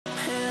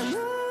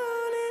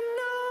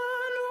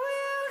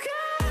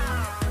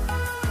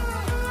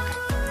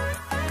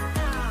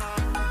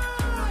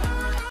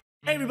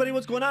everybody,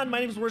 what's going on? My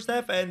name is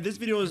Warstef, and this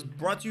video is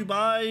brought to you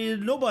by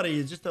nobody.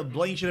 It's just a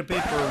blank sheet of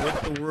paper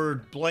with the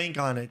word blank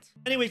on it.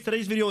 Anyways,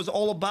 today's video is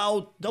all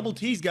about Double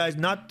T's, guys,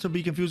 not to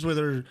be confused with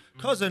her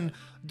cousin,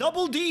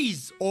 Double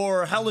D's,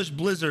 or Hellish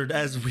Blizzard,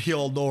 as we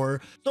all know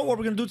her. So what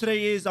we're gonna do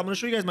today is I'm gonna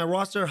show you guys my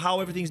roster, how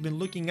everything's been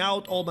looking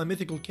out, all my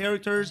mythical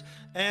characters,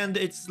 and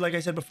it's, like I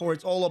said before,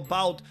 it's all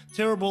about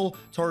Terrible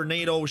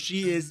Tornado.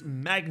 She is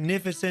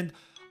magnificent.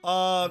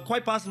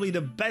 Quite possibly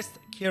the best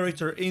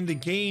character in the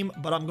game,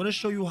 but I'm gonna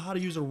show you how to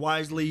use her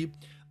wisely.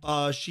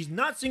 She's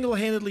not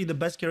single-handedly the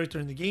best character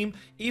in the game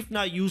if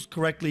not used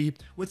correctly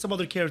with some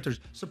other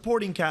characters,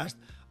 supporting cast.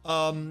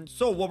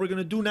 So what we're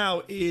gonna do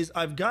now is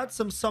I've got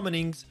some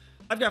summonings.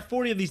 I've got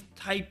 40 of these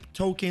type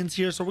tokens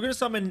here, so we're gonna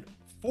summon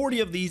 40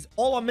 of these.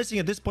 All I'm missing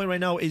at this point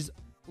right now is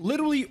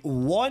literally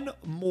one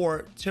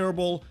more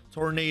Terrible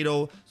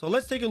Tornado. So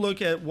let's take a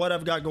look at what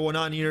I've got going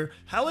on here.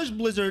 Hellish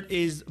Blizzard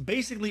is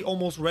basically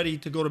almost ready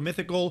to go to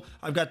mythical.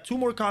 I've got 2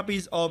 more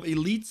copies of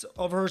elites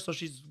of her, so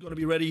she's going to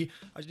be ready.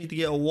 I just need to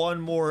get one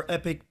more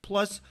epic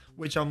plus,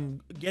 which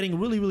I'm getting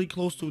really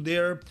close to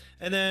there.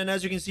 And then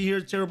as you can see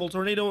here, Terrible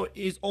Tornado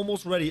is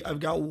almost ready. I've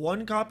got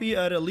 1 copy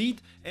at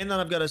elite, and then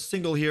I've got a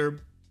single here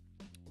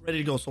ready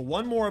to go. So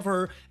 1 more of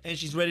her and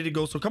she's ready to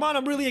go. So come on,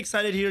 I'm really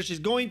excited here. She's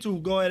going to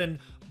go ahead and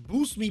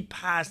boost me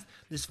past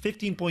this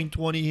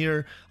 15.20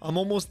 here. I'm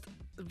almost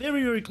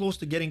very close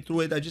to getting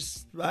through it.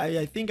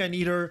 I think I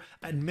need her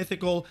at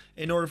mythical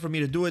in order for me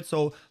to do it.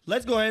 So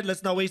let's go ahead.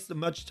 Let's not waste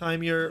much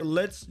time here.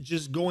 Let's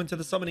just go into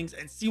the summonings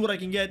and see what I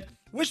can get.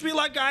 Wish me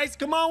luck, guys.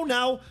 Come on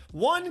now.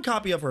 1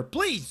 copy of her,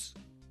 please.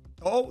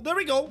 Oh, there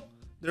we go.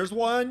 There's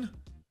 1.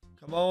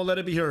 Come on, let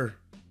it be her.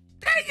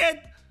 Dang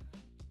it!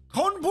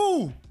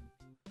 Konbu!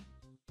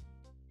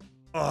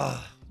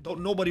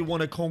 Don't nobody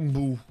want a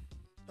Konbu.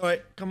 All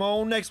right, come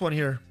on, next one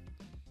here.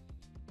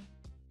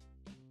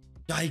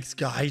 Yikes,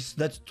 guys,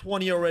 that's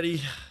 20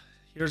 already.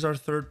 Here's our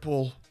 3rd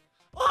pull.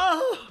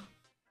 Oh!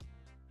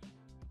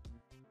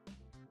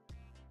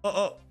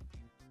 Uh-oh.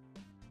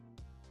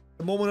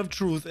 The moment of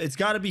truth. It's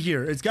got to be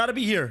here. It's got to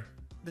be here.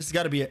 This has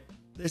got to be it.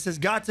 This has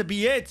got to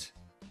be it.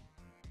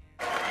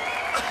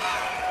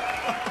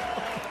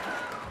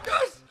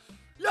 Yes!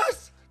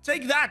 Yes!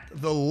 Take that.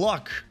 The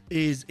luck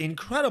is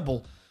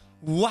incredible.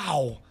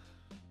 Wow.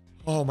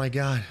 Oh my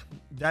god,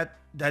 that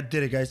did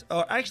it, guys.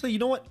 Actually, you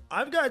know what,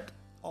 I've got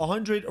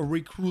 100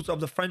 recruits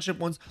of the friendship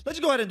ones. Let's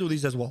go ahead and do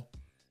these as well.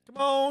 Come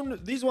on,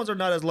 these ones are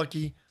not as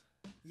lucky.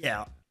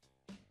 Yeah,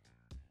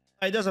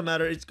 it doesn't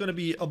matter. It's gonna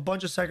be a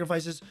bunch of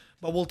sacrifices,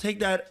 but we'll take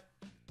that.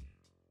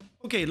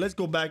 Okay, let's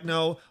go back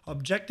now.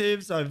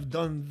 Objectives, I've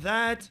done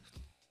that.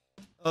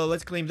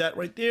 Let's claim that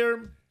right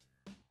there.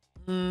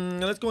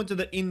 Let's go into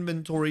the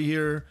inventory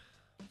here.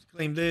 Let's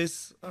claim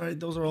this. All right,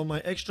 those are all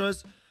my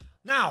extras.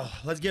 Now,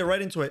 let's get right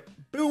into it.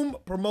 Boom,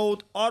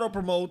 promote, auto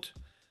promote.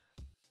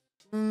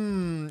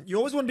 You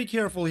always want to be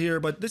careful here,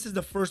 but this is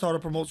the first auto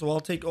promote, so I'll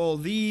take all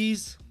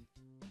these.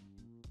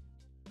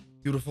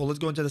 Beautiful. Let's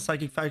go into the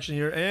psychic faction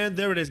here, and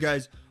there it is,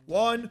 guys.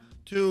 1,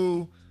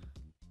 2,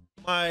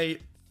 my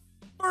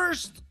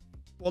first,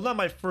 well, not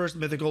my first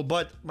mythical,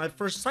 but my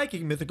first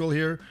psychic mythical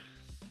here.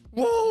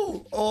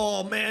 Whoa!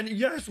 Oh man,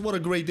 yes, what a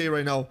great day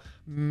right now.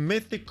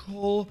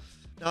 Mythical.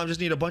 Now I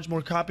just need a bunch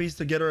more copies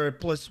to get her at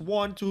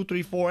 +1, 2,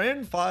 3, 4,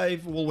 and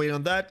 5. We'll wait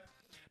on that.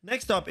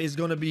 Next up is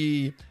going to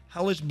be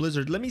Hellish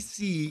Blizzard. Let me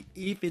see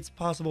if it's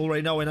possible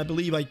right now, and I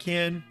believe I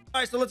can.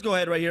 All right, so let's go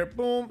ahead right here.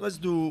 Boom. Let's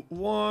do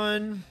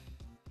 1.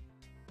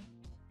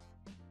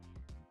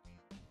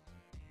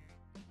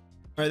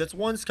 All right, that's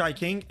 1 Sky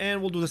King, and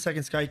we'll do the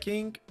 2nd Sky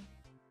King.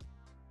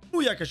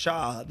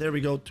 Booyakasha. There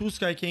we go. 2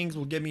 Sky Kings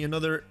will get me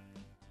another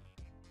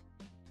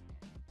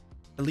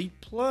Elite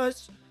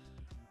Plus.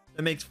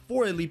 That makes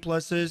 4 elite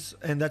pluses,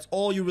 and that's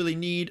all you really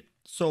need.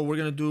 So we're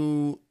gonna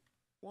do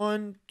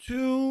 1,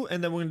 2,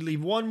 and then we're gonna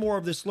leave 1 more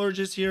of the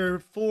Slurges here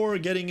for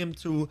getting him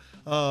to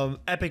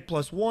epic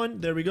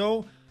 +1. There we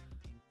go.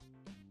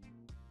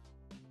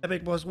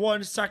 Epic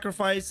 +1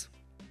 sacrifice.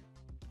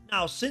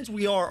 Now, since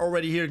we are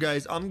already here,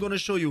 guys, I'm gonna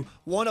show you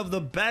one of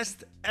the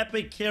best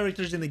epic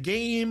characters in the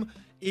game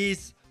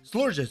is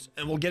Slurges,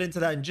 and we'll get into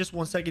that in just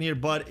 1 second here.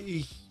 But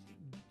he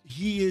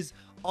is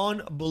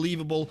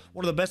unbelievable,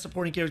 one of the best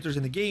supporting characters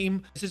in the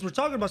game. Since we're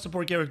talking about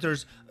support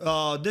characters,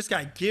 this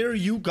guy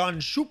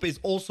Geryugan Shup is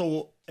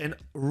also a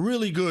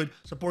really good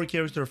support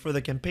character for the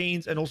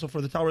campaigns and also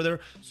for the tower there.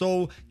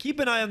 So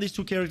keep an eye on these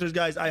 2 characters,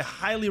 guys. I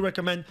highly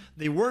recommend.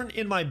 They weren't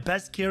in my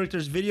best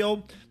characters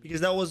video because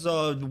that was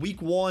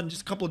week 1,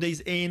 just a couple of days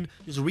in,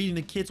 just reading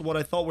the kits, what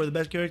I thought were the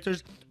best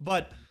characters.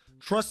 But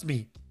trust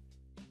me,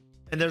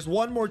 and there's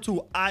 1 more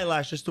too,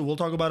 Eyelashes too. We'll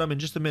talk about them in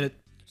just a minute.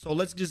 So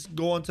let's just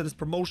go on to this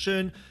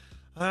promotion.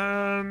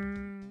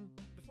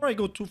 Before I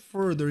go too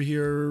further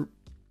here,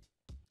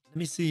 let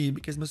me see,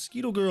 because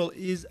Mosquito Girl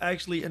is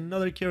actually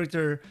another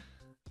character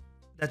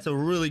that's a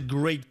really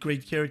great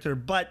character,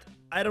 but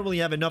I don't really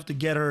have enough to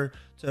get her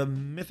to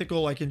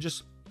mythical. I can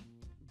just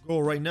go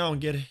right now and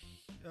get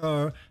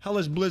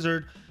Hellish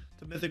Blizzard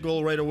to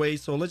mythical right away.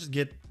 So let's just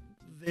get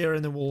there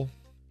and then we'll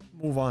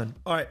move on.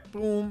 All right,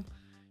 boom,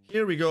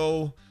 here we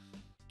go.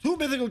 Two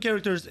mythical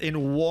characters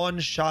in one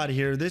shot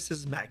here. This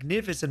is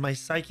magnificent. My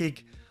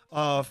psychic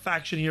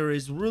faction here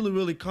is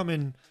really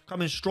coming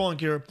strong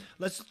here.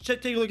 Let's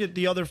take a look at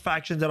the other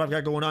factions that I've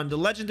got going on. The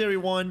legendary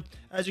one,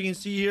 as you can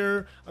see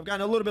here, I've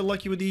gotten a little bit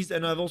lucky with these,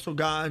 and I've also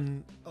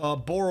gotten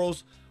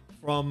Boros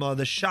from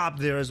the shop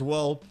there as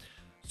well.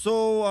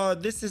 So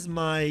this is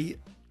my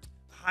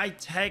high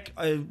tech.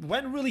 I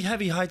went really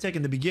heavy high tech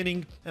in the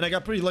beginning, and I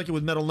got pretty lucky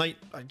with Metal Knight.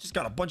 I just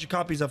got a bunch of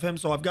copies of him,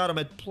 so I've got him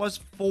at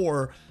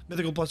 +4,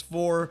 mythical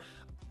 +4.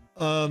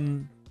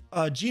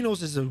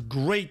 Genos is a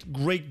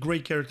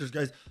great characters,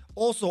 guys.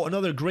 Also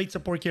another great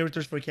support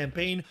characters for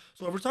campaign.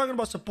 So if we're talking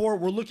about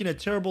support, we're looking at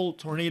Terrible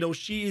Tornado.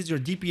 She is your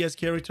DPS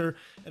character,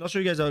 and I'll show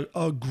you guys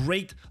a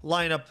great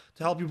lineup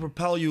to help you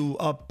propel you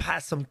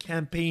past some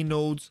campaign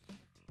nodes.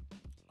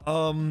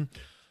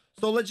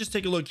 So let's just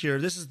take a look here.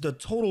 This is the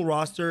total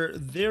roster.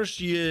 There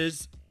she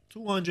is,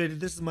 200.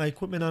 This is my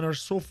equipment on her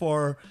so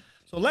far.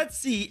 So let's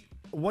see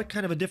what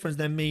kind of a difference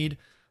that made.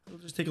 We'll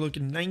just take a look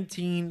at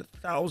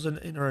 19,000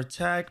 in her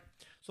attack.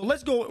 So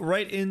let's go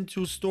right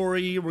into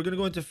story. We're going to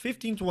go into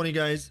 1520,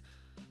 guys.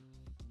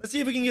 Let's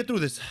see if we can get through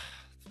this.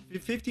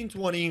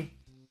 1520.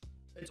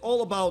 It's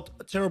all about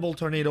a Terrible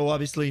Tornado,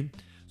 obviously.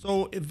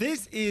 So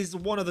this is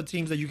one of the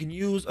teams that you can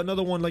use.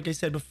 Another one, like I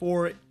said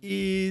before,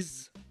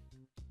 is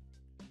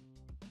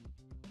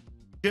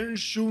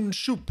Genshin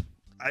Shup.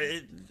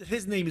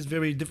 His name is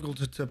very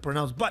difficult to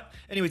pronounce, but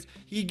anyways,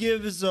 he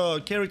gives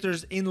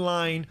characters in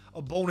line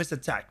a bonus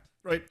attack,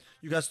 right?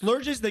 You got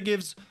Slurgis that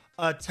gives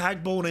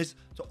attack bonus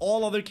to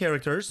all other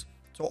characters.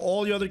 So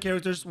all the other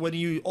characters, when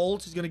you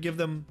ult, is going to give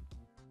them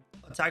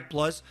attack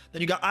plus.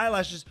 Then you got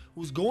Eyelashes,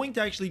 who's going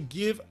to actually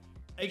give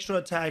extra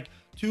attack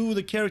to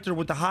the character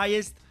with the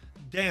highest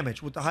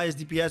damage, with the highest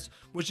DPS,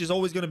 which is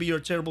always going to be your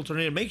Terrible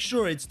Tornado. Make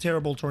sure it's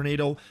Terrible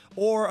Tornado.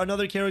 Or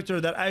another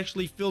character that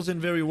actually fills in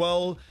very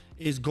well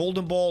is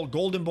Golden Ball.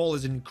 Golden Ball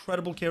is an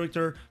incredible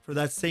character for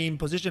that same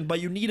position, but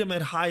you need him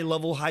at high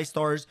level, high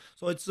stars,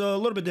 so it's a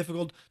little bit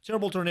difficult.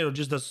 Terrible Tornado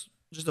just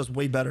does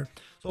way better.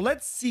 So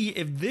let's see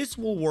if this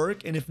will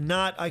work, and if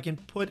not, I can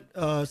put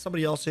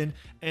somebody else in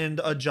and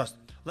adjust.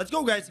 Let's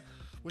go, guys.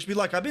 Wish me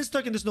luck. I've been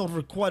stuck in this node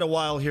for quite a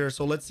while here,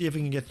 so let's see if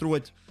we can get through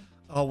it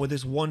with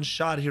this one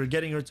shot here,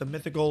 getting her to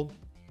mythical.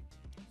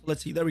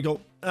 Let's see. There we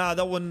go.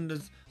 That one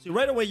is... See,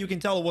 right away, you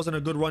can tell it wasn't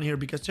a good run here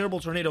because Terrible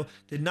Tornado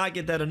did not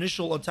get that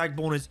initial attack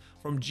bonus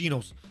from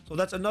Genos. So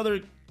that's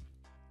another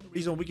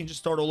reason we can just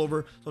start all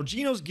over. So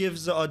Genos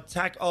gives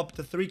attack up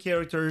to 3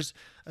 characters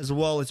as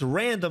well. It's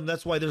random.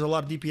 That's why there's a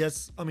lot of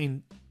DPS. I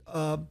mean,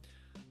 what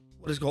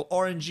is it called?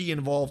 RNG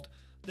involved.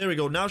 There we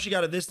go. Now she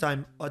got it this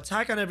time.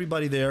 Attack on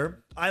everybody there.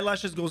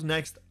 Eyelashes goes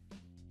next.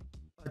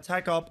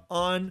 Attack up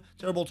on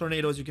Terrible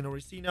Tornado, as you can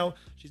already see now.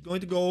 She's going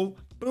to go,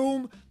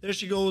 boom, there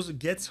she goes,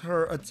 gets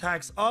her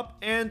attacks up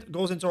and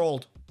goes into her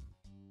ult.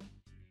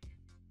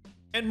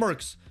 And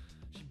Mercs.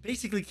 She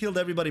basically killed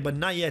everybody, but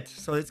not yet.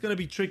 So it's going to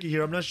be tricky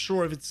here. I'm not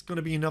sure if it's going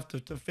to be enough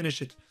to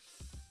finish it.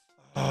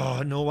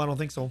 Oh, no, I don't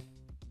think so.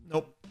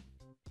 Nope.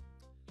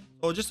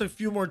 So just a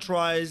few more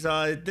tries.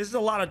 This is a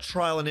lot of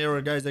trial and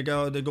error, guys, that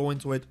go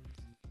into it.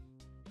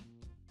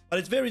 But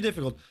it's very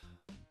difficult.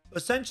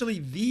 Essentially,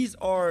 these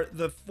are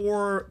the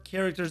 4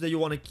 characters that you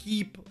want to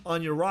keep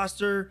on your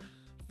roster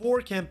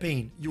for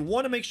campaign. You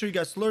want to make sure you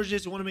got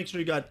Slurgis, you want to make sure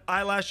you got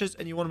Eyelashes,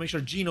 and you want to make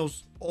sure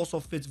Genos also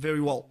fits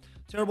very well.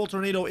 Terrible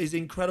Tornado is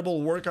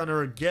incredible. Work on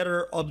her, get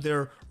her up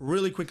there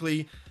really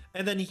quickly.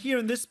 And then here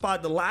in this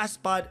spot, the last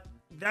spot,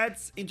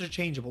 that's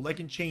interchangeable. That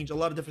can change. A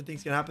lot of different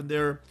things can happen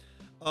there.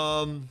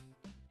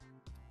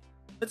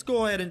 Let's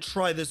go ahead and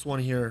try this one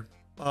here.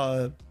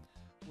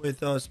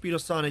 With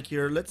Speedosonic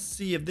here. Let's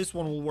see if this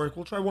one will work.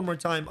 We'll try one more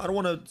time. I don't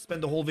want to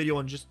spend the whole video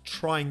on just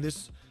trying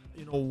this,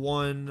 you know,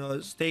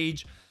 one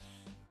stage.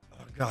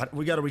 Oh god,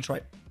 we got to retry.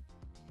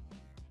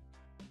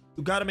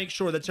 You got to make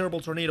sure that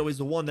Terrible Tornado is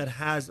the one that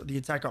has the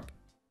attack up.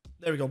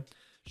 There we go.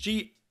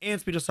 She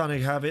and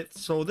Speedosonic have it,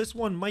 so this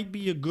one might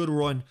be a good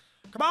run.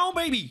 Come on,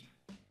 baby.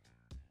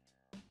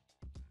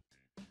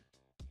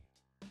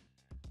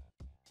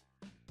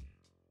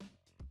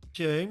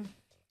 Okay,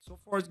 so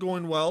far it's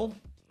going well.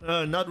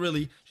 Not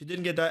really. She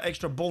didn't get that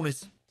extra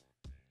bonus.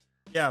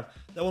 Yeah,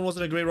 that one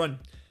wasn't a great run.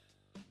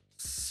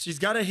 She's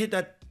got to hit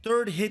that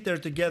 3rd hit there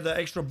to get the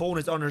extra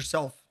bonus on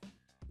herself.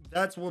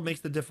 That's what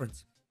makes the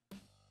difference.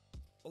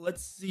 Well,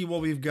 let's see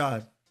what we've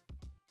got.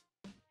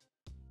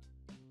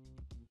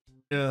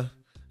 Yeah,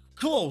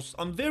 close.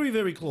 I'm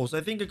very close.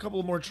 I think a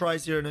couple more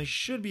tries here and I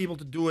should be able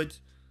to do it.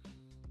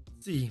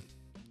 Let's see.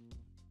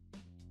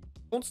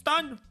 Don't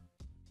stun.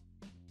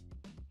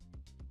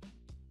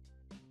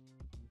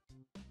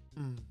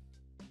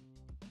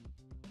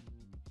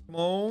 Come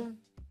on.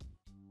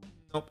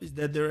 Nope, he's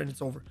dead there and it's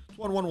over.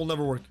 1-1 will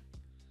never work.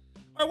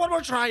 All right, one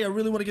more try. I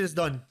really want to get this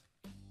done.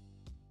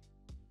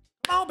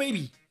 Come on,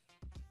 baby.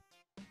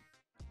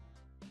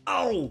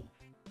 Oh.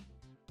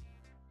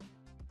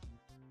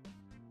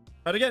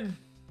 Try it again.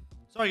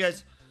 Sorry,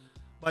 guys.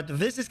 But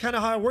this is kind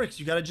of how it works.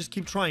 You got to just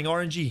keep trying.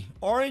 RNG.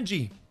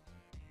 RNG.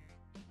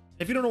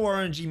 If you don't know what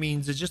RNG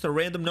means, it's just a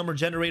random number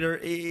generator.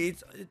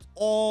 It's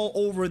all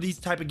over these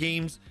type of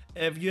games.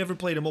 If you ever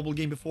played a mobile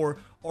game before,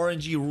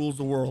 RNG rules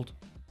the world.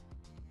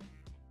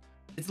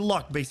 It's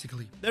luck,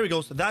 basically. There we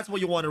go. So that's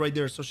what you wanted right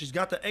there. So she's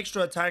got the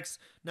extra attacks.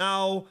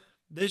 Now,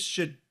 this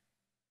should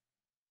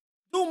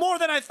do more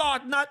than I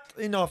thought. Not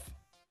enough.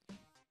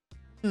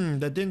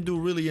 That didn't do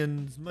really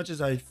as much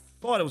as I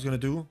thought it was going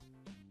to do.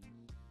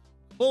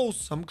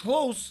 Close. I'm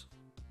close.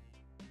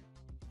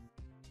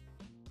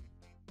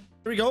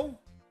 Here we go.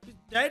 He's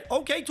dead.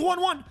 Okay,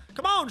 2-on-1.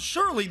 Come on.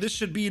 Surely this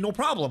should be no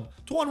problem.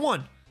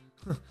 2-on-1.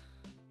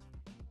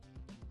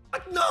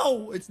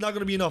 No, it's not going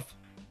to be enough.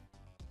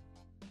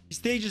 These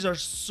stages are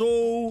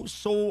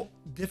so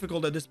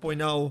difficult at this point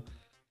now.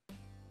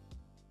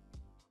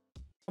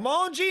 Come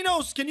on,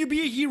 Genos. Can you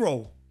be a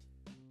hero?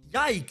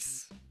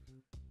 Yikes.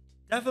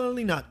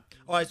 Definitely not.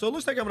 All right, so it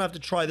looks like I'm going to have to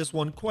try this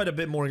one quite a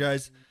bit more,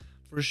 guys.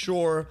 For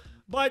sure.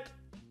 But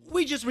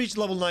we just reached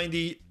level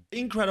 90.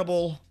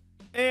 Incredible.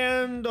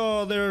 And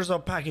there's a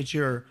package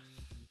here.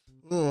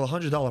 Oh,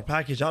 $100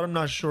 package. I'm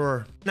not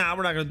sure. Nah,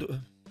 we're not going to do...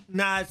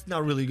 Nah, it's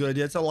not really good.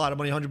 Yeah, it's a lot of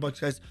money. $100,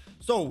 guys.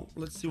 So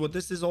let's see what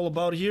this is all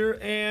about here.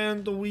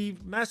 And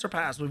we've Master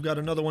Pass. We've got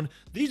another one.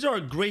 These are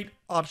a great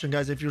option,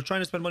 guys. If you're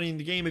trying to spend money in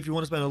the game, if you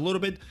want to spend a little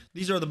bit,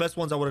 these are the best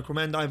ones I would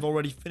recommend. I've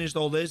already finished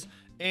all this.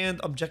 And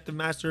Objective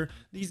Master.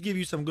 These give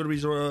you some good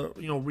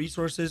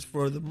resources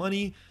for the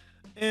money.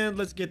 And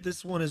let's get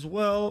this one as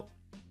well.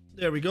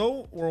 There we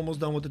go. We're almost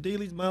done with the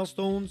dailies,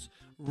 milestones.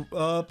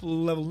 Up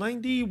level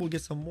 90. We'll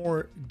get some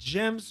more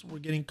gems. We're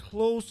getting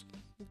close.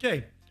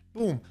 Okay.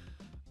 Boom.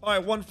 All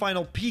right, one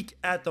final peek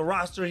at the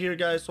roster here,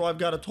 guys. So I've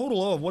got a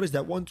total of, what is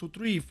that? 1, 2,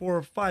 3,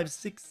 4, 5,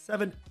 6,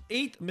 7,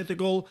 8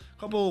 mythical,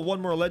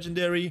 one more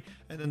legendary,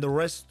 and then the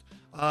rest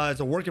is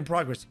a work in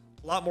progress.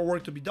 A lot more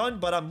work to be done,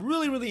 but I'm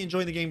really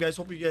enjoying the game, guys.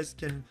 Hope you guys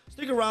can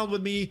stick around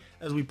with me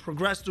as we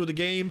progress through the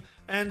game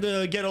and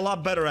get a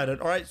lot better at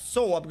it. All right,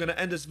 so I'm gonna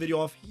end this video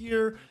off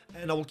here,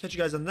 and I will catch you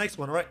guys in the next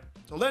one. All right,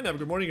 till then, have a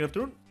good morning, good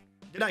afternoon,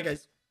 good night,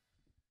 guys.